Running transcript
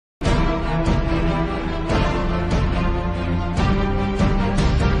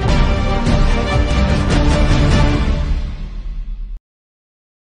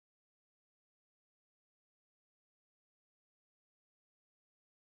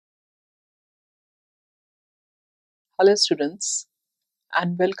Hello students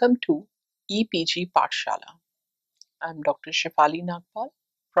and welcome to EPG Pathshala. I am Dr. Shefali Nagpal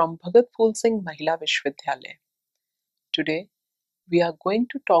from Bhagat Phool Singh Mahila Vishwavidyalaya. Today we are going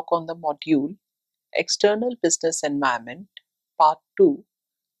to talk on the module External Business Environment Part 2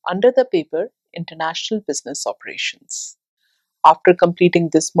 under the paper International Business Operations. After completing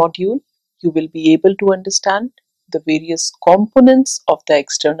this module, you will be able to understand the various components of the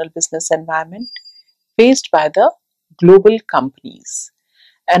external business environment faced by the global companies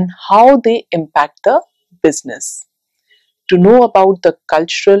and how they impact the business. To know about the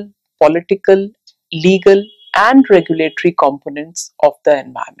cultural, political, legal, and regulatory components of the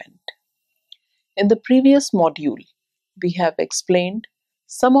environment. In the previous module, we have explained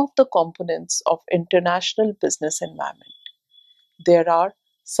some of the components of international business environment. There are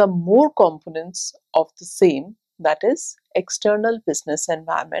some more components of the same, that is external business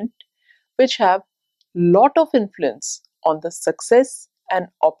environment, which have lot of influence on the success and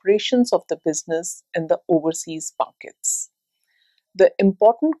operations of the business in the overseas markets. The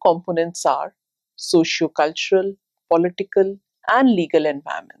important components are socio-cultural, political, and legal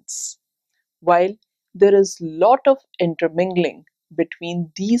environments. While there is lot of intermingling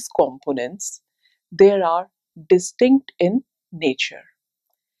between these components, they are distinct in nature.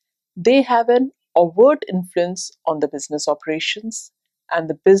 They have an overt influence on the business operations, and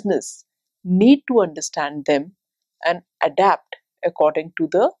the business need to understand them and adapt according to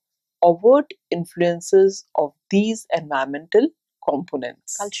the overt influences of these environmental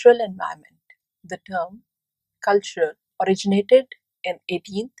components. Cultural environment. The term culture originated in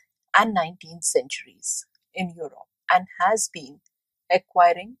 18th and 19th centuries in Europe and has been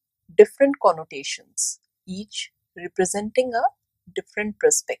acquiring different connotations, each representing a different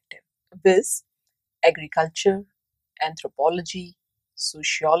perspective, viz. Agriculture, anthropology,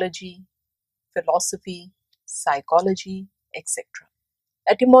 sociology, philosophy, psychology, etc.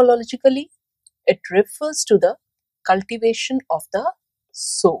 Etymologically, it refers to the cultivation of the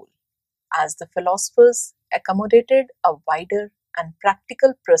soul, as the philosophers accommodated a wider and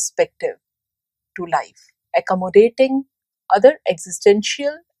practical perspective to life, accommodating other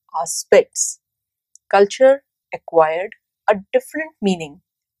existential aspects. Culture acquired a different meaning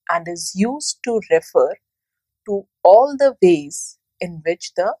and is used to refer to all the ways in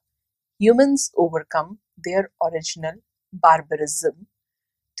which the humans overcome their original barbarism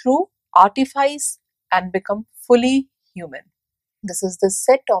through artifice and become fully human. This is the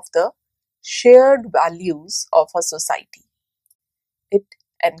set of the shared values of a society. It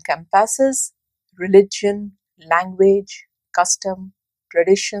encompasses religion, language, custom,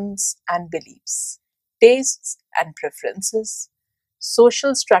 traditions, and beliefs, tastes and preferences,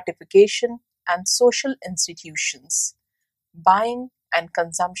 social stratification and social institutions, buying and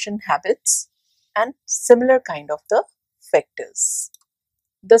consumption habits, and similar kind of the factors.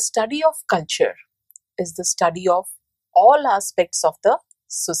 The study of culture is the study of all aspects of the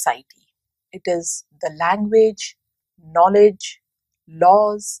society. It is the language, knowledge,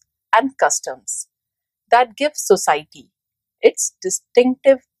 laws, and customs that give society its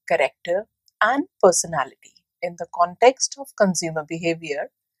distinctive character and personality. In the context of consumer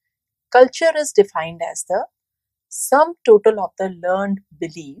behavior, culture is defined as the sum total of the learned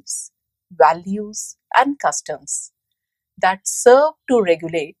beliefs, values, and customs that serve to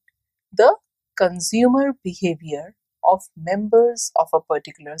regulate the consumer behavior of members of a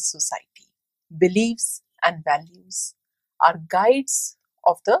particular society. Beliefs and values are guides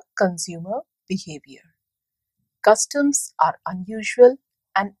of the consumer behavior. Customs are unusual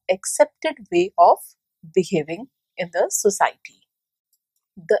and accepted way of behaving in the society.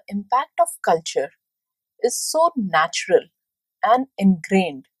 The impact of culture is so natural and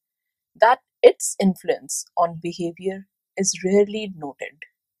ingrained that its influence on behavior is rarely noted.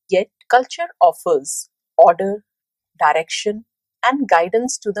 Yet, culture offers order, direction, and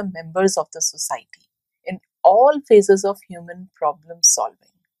guidance to the members of the society in all phases of human problem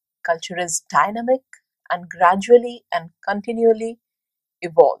solving. Culture is dynamic and gradually and continually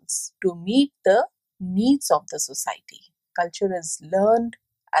evolves to meet the needs of the society. Culture is learned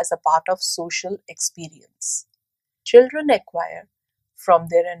as a part of social experience. Children acquire from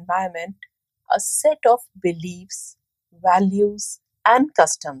their environment a set of beliefs, values, and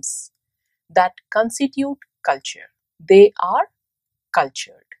customs that constitute culture. They are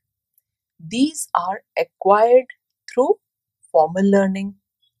cultured. These are acquired through formal learning,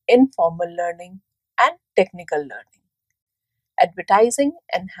 informal learning, and technical learning. Advertising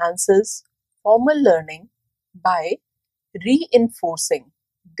enhances formal learning by reinforcing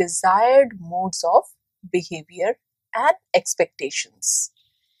desired modes of behavior and expectations.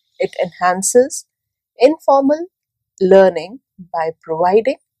 It enhances informal learning by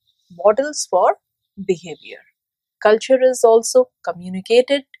providing models for behavior. Culture is also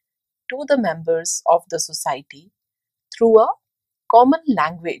communicated to the members of the society through a common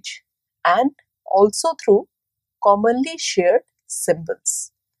language and also through commonly shared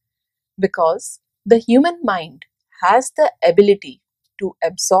symbols. Because the human mind has the ability to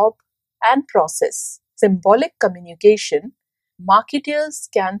absorb and process symbolic communication, marketers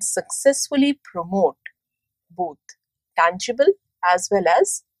can successfully promote both tangible as well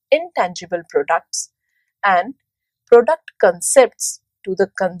as intangible products and product concepts to the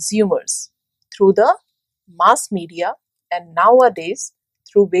consumers through the mass media and nowadays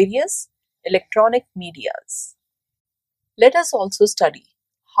through various electronic medias. Let us also study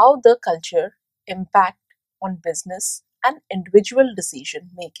how the culture impact on business and individual decision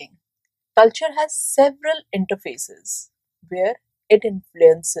making. Culture has several interfaces where it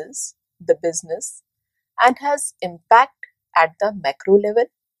influences the business and has impact at the macro level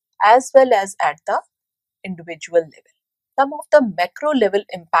as well as at the individual level. Some of the macro level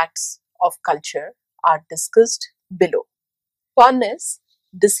impacts of culture are discussed below. One is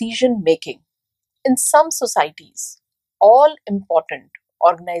decision making. In some societies, all important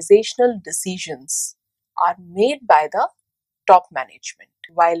organizational decisions are made by the top management,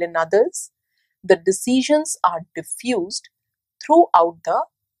 while in others, the decisions are diffused throughout the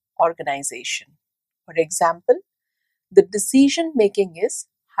organization. For example, the decision making is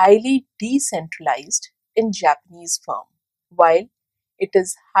highly decentralized in Japanese firm, while it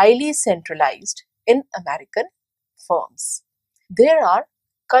is highly centralized in American firms. There are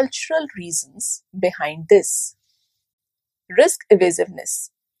cultural reasons behind this. Risk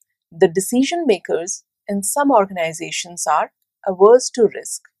evasiveness. The decision makers in some organizations are averse to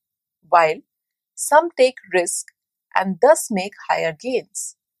risk, while some take risk and thus make higher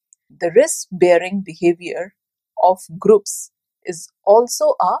gains. The risk bearing behavior of groups is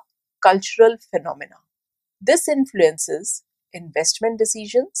also a cultural phenomenon. This influences investment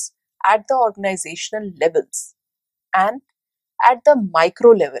decisions at the organizational levels and at the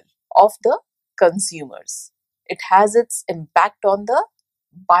micro level of the consumers. It has its impact on the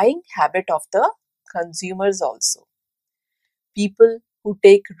buying habit of the consumers also. People who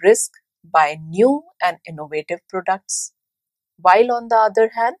take risk buy new and innovative products, while on the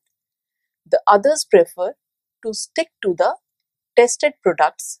other hand, the others prefer to stick to the tested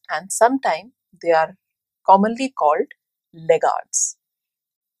products and sometimes they are commonly called laggards.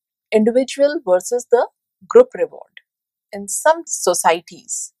 Individual versus the group reward. In some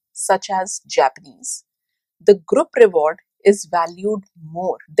societies, such as Japanese, the group reward is valued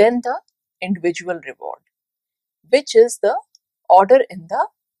more than the individual reward, which is the order in the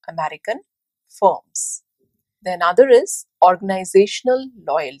American firms. Then other is organizational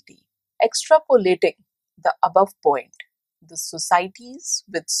loyalty. Extrapolating the above point, the societies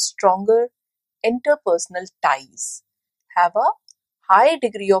with stronger interpersonal ties have a high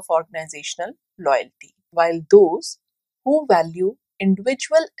degree of organizational loyalty, while those who value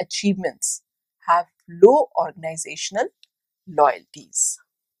individual achievements have low organizational loyalties.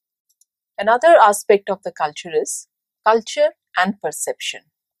 Another aspect of the culture is culture and perception.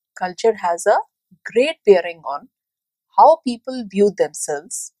 Culture has a great bearing on how people view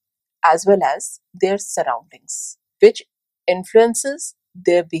themselves as well as their surroundings, which influences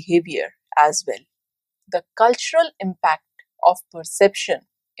their behavior as well. The cultural impact of perception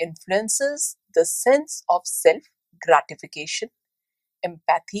influences the sense of self gratification,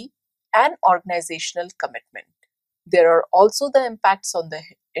 empathy, and organizational commitment. There are also the impacts on the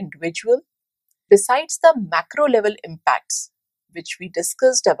individual. Besides the macro level impacts, which we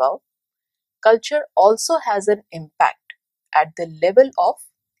discussed above, culture also has an impact at the level of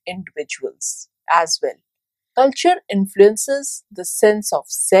individuals as well. Culture influences the sense of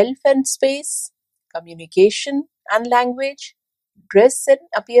self and space, communication and language, dress and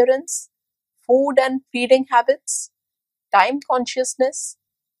appearance, food and feeding habits, time consciousness,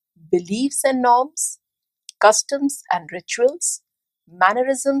 beliefs and norms, customs and rituals,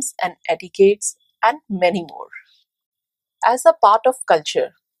 mannerisms and etiquettes, and many more. As a part of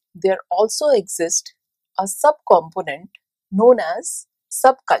culture, there also exists a subcomponent known as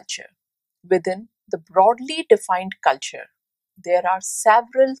subculture. Within the broadly defined culture, there are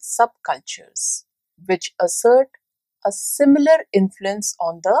several subcultures which assert a similar influence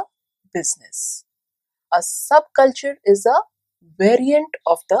on the business. A subculture is a variant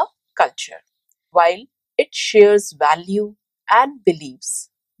of the culture. While it shares value and beliefs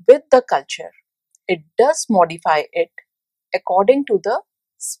with the culture, it does modify it according to the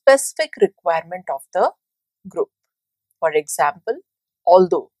specific requirement of the group. For example,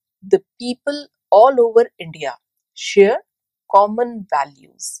 although the people all over India share common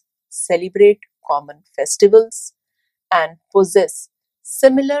values, celebrate common festivals, and possess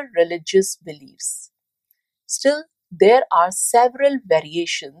similar religious beliefs. Still, there are several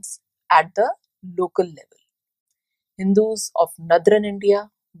variations at the local level. Hindus of northern India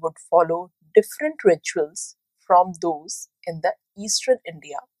would follow different rituals from those in the eastern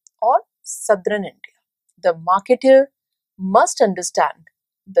India or southern India. The marketer must understand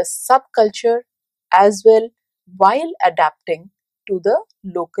the subculture as well while adapting to the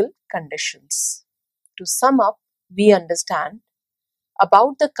local conditions. To sum up, we understand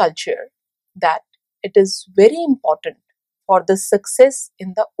about the culture that it is very important for the success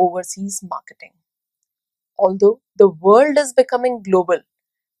in the overseas marketing. Although the world is becoming global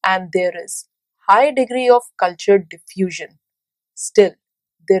and there is high degree of culture diffusion, still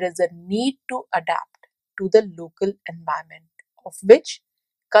there is a need to adapt to the local environment, of which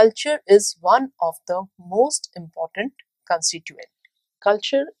culture is one of the most important constituent.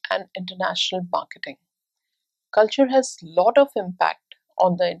 Culture and international marketing. Culture has lot of impact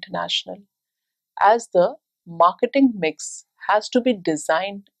on the international as the marketing mix has to be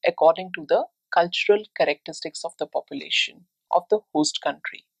designed according to the cultural characteristics of the population of the host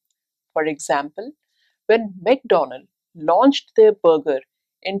country. For example, when McDonald's launched their burger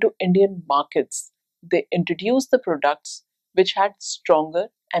into Indian markets, they introduced the products which had stronger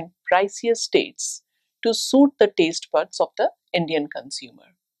and pricier tastes to suit the taste buds of the Indian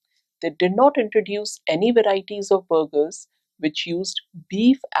consumer. They did not introduce any varieties of burgers which used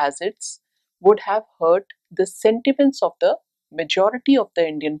beef as its would have hurt the sentiments of the majority of the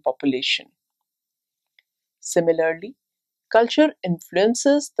Indian population. Similarly, culture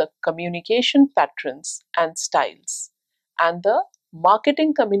influences the communication patterns and styles, and the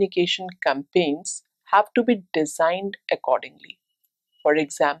marketing communication campaigns have to be designed accordingly. For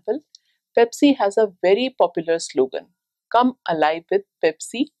example, Pepsi has a very popular slogan, Come Alive with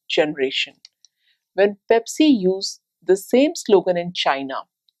Pepsi Generation. When Pepsi used the same slogan in China,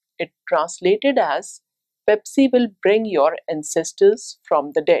 it translated as Pepsi will bring your ancestors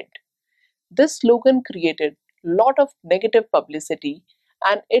from the dead. This slogan created lot of negative publicity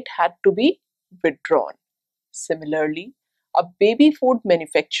and it had to be withdrawn. Similarly, a baby food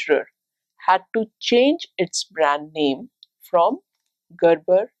manufacturer had to change its brand name from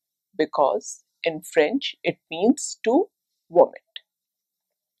Gerber because in French it means to vomit.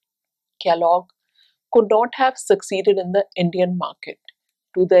 Kellogg could not have succeeded in the Indian market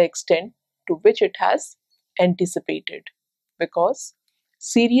to the extent to which it has anticipated because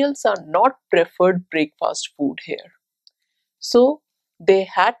cereals are not preferred breakfast food here. So they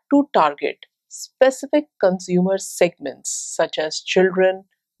had to target specific consumer segments such as children,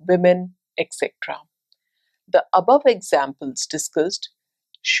 women, etc. The above examples discussed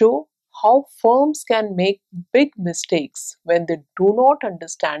show how firms can make big mistakes when they do not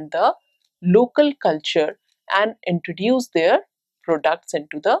understand the local culture and introduce their products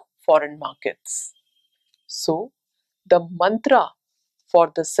into the foreign markets. So, the mantra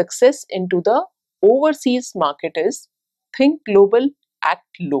for the success into the overseas market is think global, act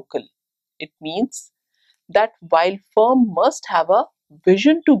local. It means that while firm must have a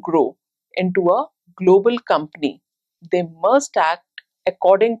vision to grow into a global company, they must act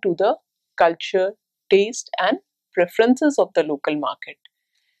according to the culture, taste and preferences of the local market.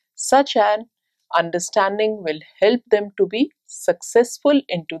 Such an understanding will help them to be successful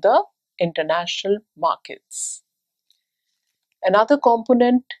into the international markets. Another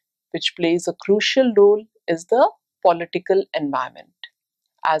component which plays a crucial role is the political environment.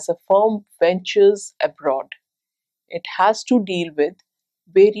 As a firm ventures abroad, it has to deal with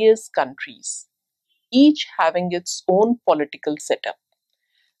various countries, each having its own political setup.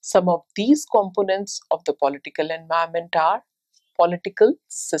 Some of these components of the political environment are political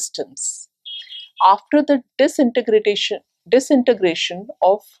systems. After the disintegration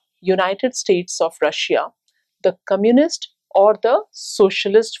of United States of Russia, the communist or the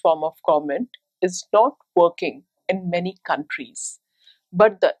socialist form of government is not working in many countries.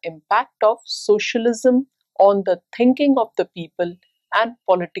 But the impact of socialism on the thinking of the people and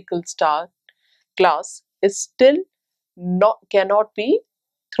political class is still not cannot be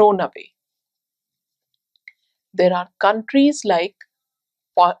thrown away. There are countries like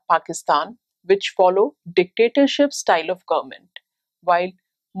Pakistan which follow dictatorship style of government, while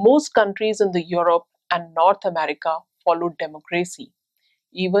most countries in the Europe and North America follow democracy.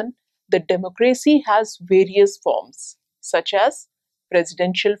 Even the democracy has various forms, such as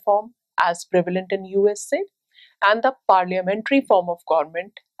presidential form as prevalent in USA and the parliamentary form of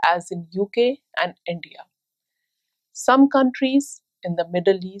government as in UK and India. Some countries in the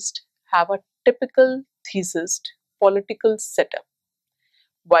Middle East have a typical theist political setup.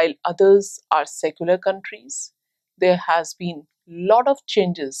 While others are secular countries, there has been lot of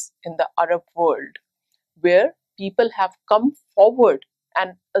changes in the Arab world where people have come forward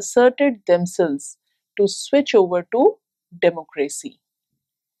and asserted themselves to switch over to democracy.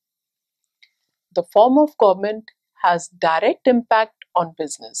 The form of government has direct impact on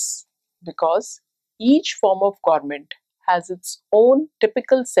business because each form of government has its own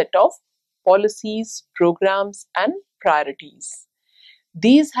typical set of policies, programs, and priorities.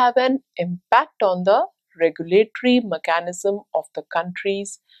 These have an impact on the regulatory mechanism of the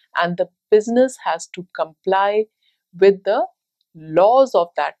countries, and the business has to comply with the laws of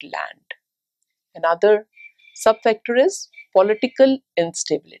that land. Another subfactor is political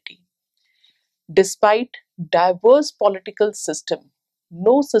instability. Despite diverse political system,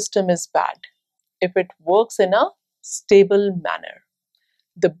 no system is bad if it works in a stable manner.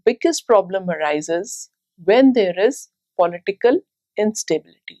 The biggest problem arises when there is political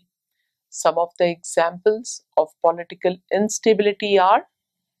instability. Some of the examples of political instability are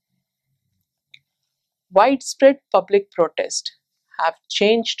widespread public protest have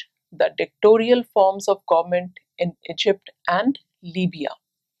changed the dictatorial forms of government in Egypt and Libya.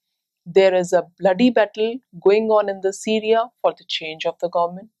 There is a bloody battle going on in the Syria for the change of the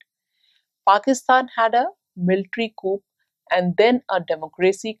government. Pakistan had a military coup and then a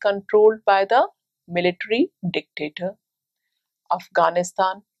democracy controlled by the military dictator.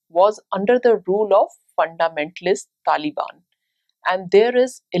 Afghanistan was under the rule of fundamentalist Taliban and there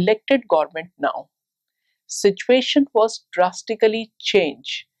is elected government now. Situation was drastically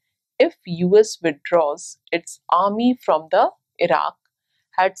changed if US withdraws its army from the Iraq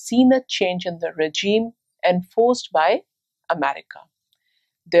had seen a change in the regime enforced by America.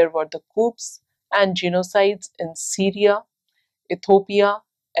 There were the coups and genocides in Syria, Ethiopia,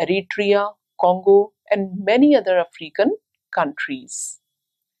 Eritrea, Congo, and many other African countries.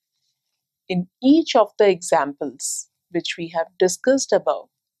 In each of the examples which we have discussed above,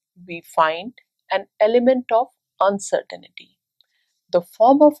 we find an element of uncertainty. The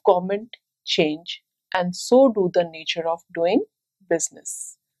form of government change and so do the nature of doing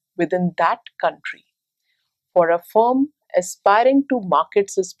business within that country. For a firm aspiring to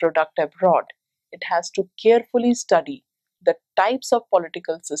market its product abroad, it has to carefully study the types of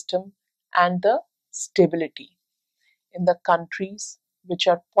political system and the stability. In the countries which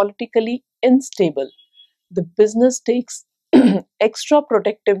are politically unstable, the business takes extra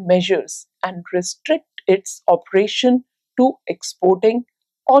protective measures and restrict its operation to exporting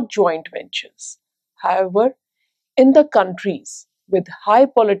or joint ventures. However, in the countries with high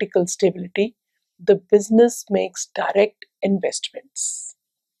political stability, the business makes direct investments.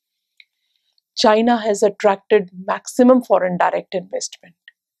 China has attracted maximum foreign direct investment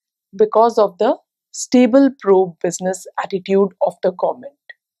because of the stable pro-business attitude of the government.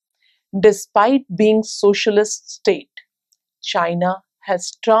 Despite being socialist state, China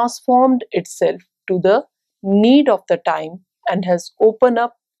has transformed itself to the need of the time and has opened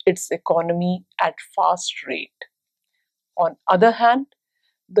up its economy at fast rate. On other hand,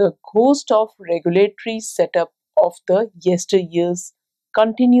 the ghost of regulatory setup of the yesteryears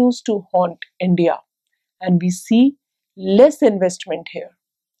continues to haunt India, and we see less investment here.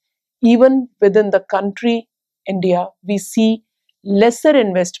 Even within the country, India, we see lesser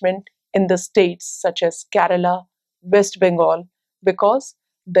investment in the states such as Kerala, West Bengal, because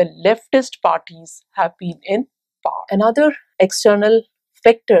the leftist parties have been in power. Another external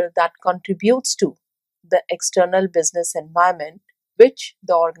factor that contributes to the external business environment, which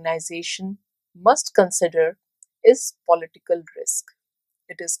the organization must consider, is political risk.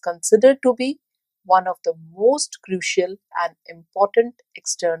 It is considered to be one of the most crucial and important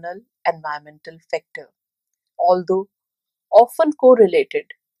external environmental factor. Although often correlated,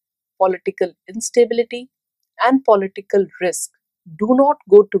 political instability and political risk do not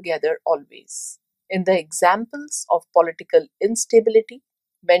go together always. In the examples of political instability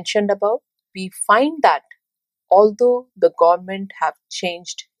mentioned above, we find that although the government have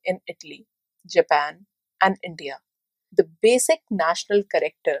changed in Italy, Japan, and India, the basic national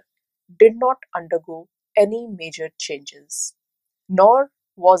character did not undergo any major changes, nor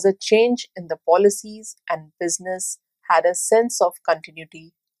was a change in the policies, and business had a sense of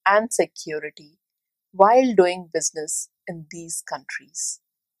continuity and security while doing business in these countries.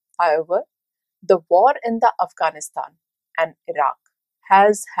 However, the war in the Afghanistan and Iraq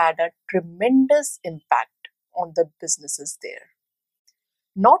has had a tremendous impact on the businesses there.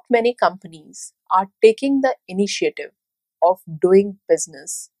 Not many companies are taking the initiative of doing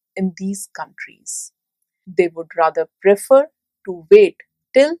business in these countries. They would rather prefer to wait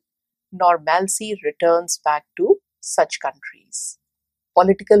till normalcy returns back to such countries.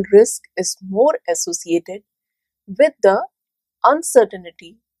 Political risk is more associated with the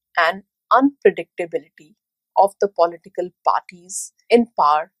uncertainty and unpredictability of the political parties in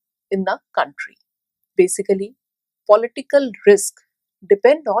power in the country. Basically, political risk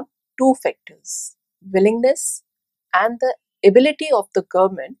depend on two factors: willingness and the ability of the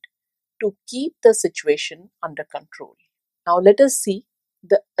government to keep the situation under control. Now let us see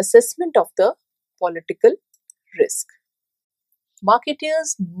the assessment of the political risk.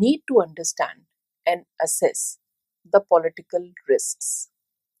 Marketeers need to understand and assess the political risks.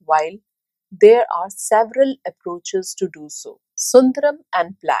 While there are several approaches to do so, Sundaram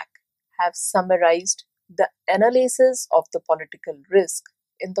and Black have summarized the analysis of the political risk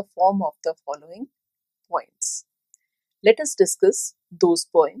in the form of the following points. Let us discuss those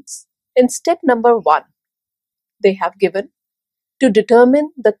points. In step number 1, they have given to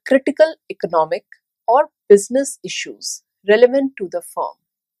determine the critical economic or business issues relevant to the firm.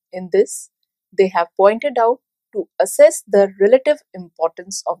 In this, they have pointed out to assess the relative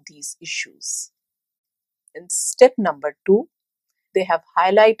importance of these issues. In step number 2, they have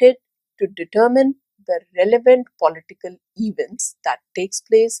highlighted to determine the relevant political events that takes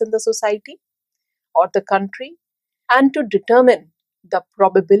place in the society or the country and to determine the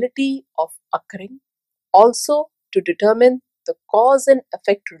probability of occurring, also to determine the cause and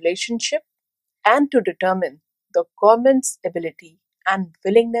effect relationship and to determine the government's ability and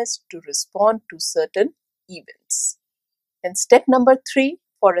willingness to respond to certain events. In step number 3,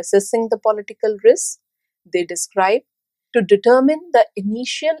 for assessing the political risk, they describe to determine the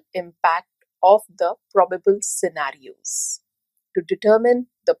initial impact of the probable scenarios, to determine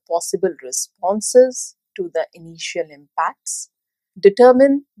the possible responses to the initial impacts,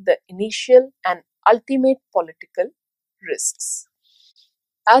 determine the initial and ultimate political risks.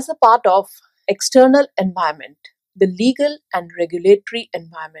 As a part of external environment, the legal and regulatory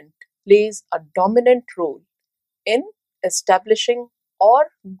environment plays a dominant role in establishing or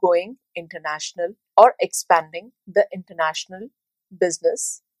going international or expanding the international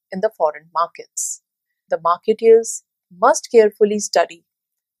business in the foreign markets. The marketeers must carefully study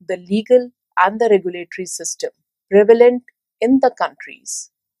the legal and the regulatory system prevalent in the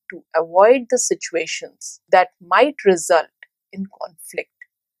countries to avoid the situations that might result in conflict,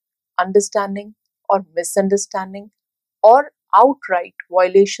 understanding or misunderstanding, or outright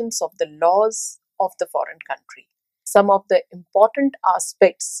violations of the laws of the foreign country. Some of the important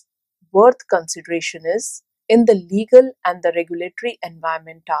aspects worth consideration is in the legal and the regulatory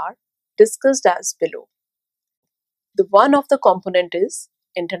environment are discussed as below. The one of the component is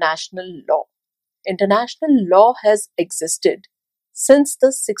international law. International law has existed since the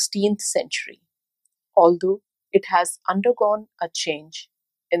 16th century, although it has undergone a change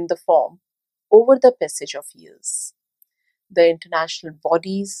in the form over the passage of years. The international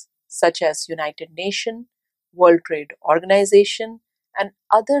bodies such as United Nations, World Trade Organization, and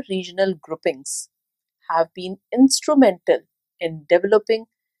other regional groupings have been instrumental in developing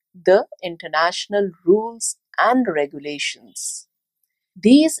the international rules and regulations.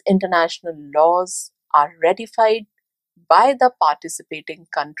 These international laws are ratified by the participating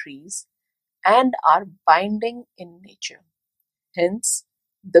countries and are binding in nature. Hence,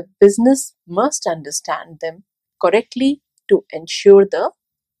 the business must understand them correctly to ensure the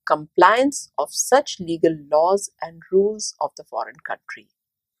compliance of such legal laws and rules of the foreign country.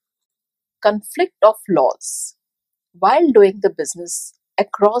 Conflict of laws. While doing the business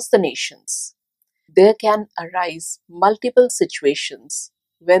across the nations, there can arise multiple situations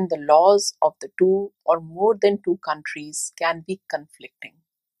when the laws of the two or more than two countries can be conflicting.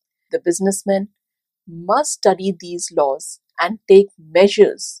 The businessman must study these laws and take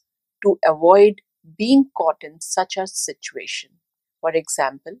measures to avoid being caught in such a situation. For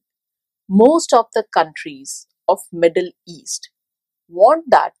example, most of the countries of Middle East want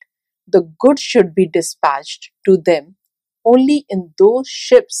that the goods should be dispatched to them only in those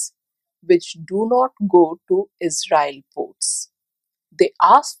ships which do not go to Israel ports. They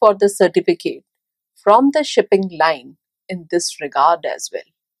ask for the certificate from the shipping line in this regard as well.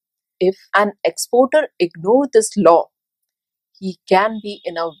 If an exporter ignores this law, he can be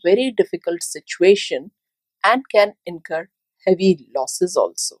in a very difficult situation and can incur heavy losses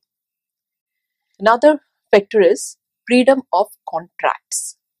also. Another factor is freedom of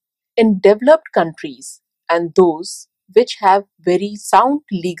contracts. In developed countries and those which have very sound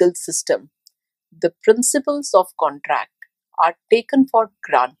legal system, the principles of contract are taken for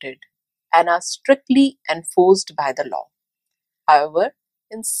granted and are strictly enforced by the law. However,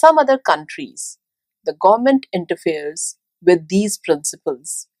 in some other countries, the government interferes with these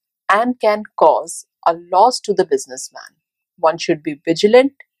principles and can cause a loss to the businessman. One should be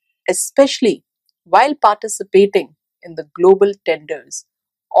vigilant, especially while participating in the global tenders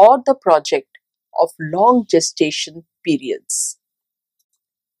or the project of long gestation periods.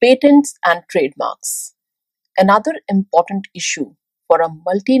 Patents and trademarks. Another important issue for a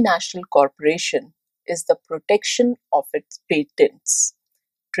multinational corporation is the protection of its patents,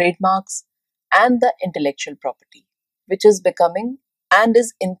 trademarks, and the intellectual property, which is becoming and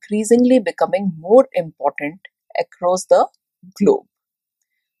is increasingly becoming more important across the globe.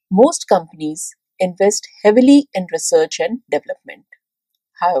 Most companies invest heavily in research and development.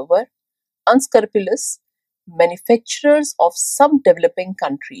 However, unscrupulous manufacturers of some developing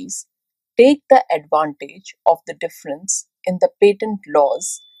countries take the advantage of the difference in the patent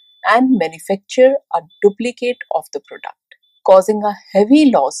laws and manufacture a duplicate of the product, causing a heavy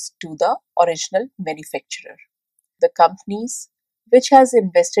loss to the original manufacturer. The companies which has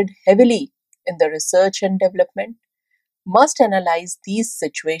invested heavily in the research and development must analyze these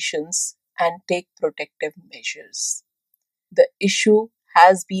situations and take protective measures. The issue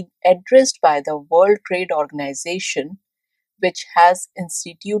has been addressed by the World Trade Organization, which has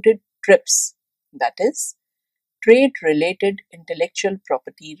instituted TRIPS, that is, Trade Related Intellectual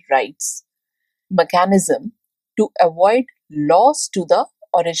Property Rights mechanism to avoid loss to the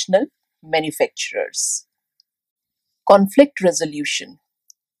original manufacturers. Conflict resolution.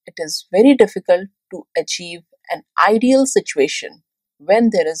 It is very difficult to achieve an ideal situation when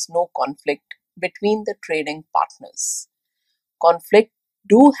there is no conflict between the trading partners. Conflict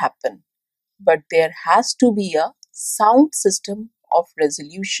do happen, but there has to be a sound system of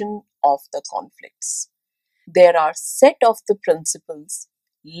resolution of the conflicts. There are set of the principles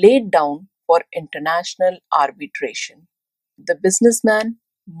laid down for international arbitration. The businessman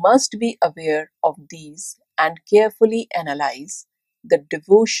must be aware of these and carefully analyze the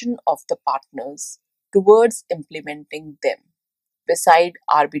devotion of the partners towards implementing them. Beside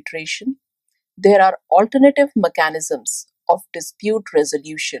arbitration, there are alternative mechanisms of dispute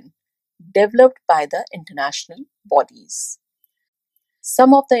resolution developed by the international bodies.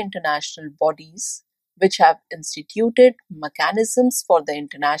 Some of the international bodies which have instituted mechanisms for the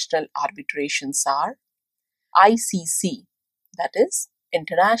international arbitrations are ICC, that is,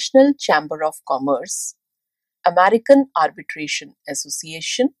 International Chamber of Commerce, American Arbitration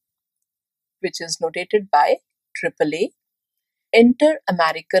Association, which is notated by AAA,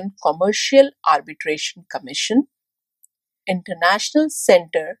 Inter-American Commercial Arbitration Commission, International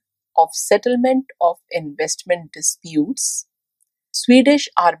Center of Settlement of Investment Disputes, Swedish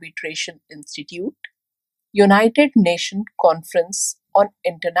Arbitration Institute, United Nations Conference on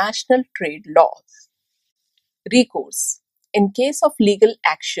International Trade Laws. Recourse. In case of legal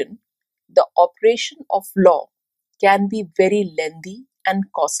action, the operation of law can be very lengthy and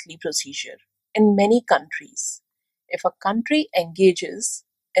costly procedure in many countries. If a country engages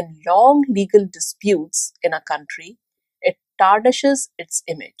in long legal disputes in a country, it tarnishes its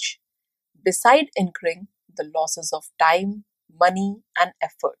image, beside incurring the losses of time, money, and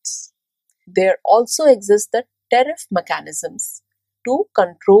efforts. There also exist the tariff mechanisms to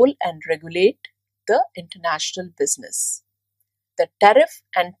control and regulate the international business. The tariff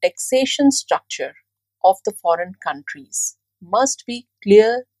and taxation structure of the foreign countries must be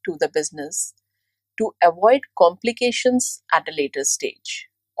clear to the business to avoid complications at a later stage.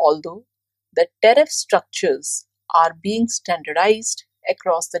 Although the tariff structures are being standardized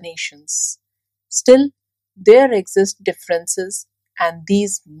across the nations, still there exist differences and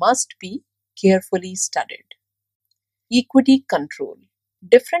these must be carefully studied. Equity control.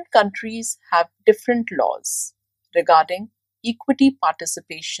 Different countries have different laws regarding equity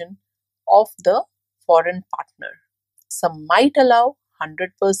participation of the foreign partner. Some might allow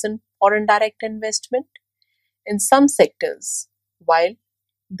 100% foreign direct investment in some sectors, while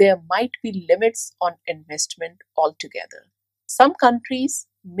there might be limits on investment altogether. Some countries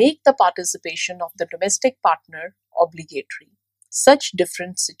make the participation of the domestic partner obligatory. Such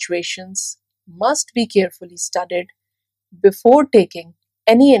different situations must be carefully studied before taking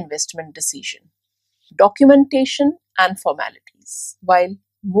any investment decision. Documentation and formalities. While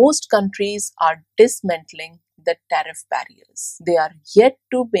most countries are dismantling the tariff barriers, they are yet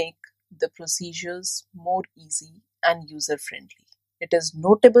to make the procedures more easy and user friendly. It is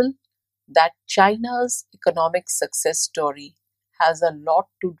notable that China's economic success story has a lot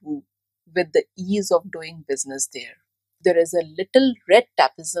to do with the ease of doing business there. There is a little red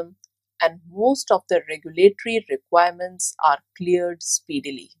tapeism, and most of the regulatory requirements are cleared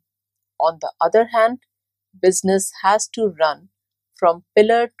speedily. On the other hand, business has to run from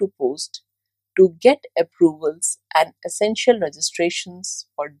pillar to post to get approvals and essential registrations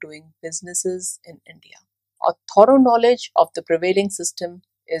for doing businesses in India. A thorough knowledge of the prevailing system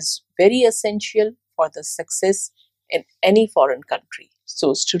is very essential for the success in any foreign country.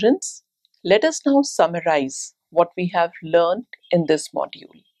 So, students, let us now summarize what we have learned in this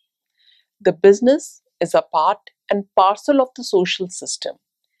module. The business is a part and parcel of the social system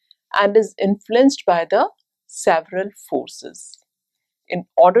and is influenced by the several forces. In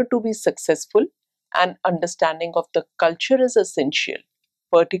order to be successful, an understanding of the culture is essential,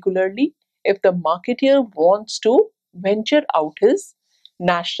 particularly if the marketeer wants to venture out his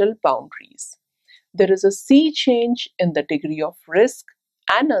national boundaries. There is a sea change in the degree of risk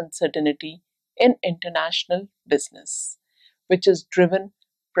and uncertainty in international business, which is driven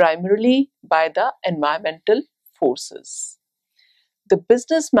primarily by the environmental forces. The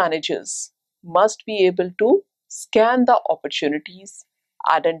business managers must be able to scan the opportunities,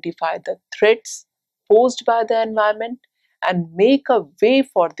 identify the threats posed by the environment, and make a way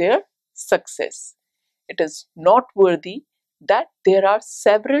for their success. It is noteworthy that there are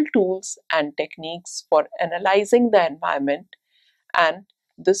several tools and techniques for analyzing the environment, and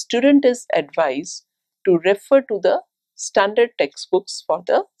the student is advised to refer to the standard textbooks for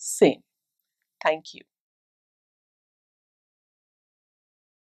the same. Thank you.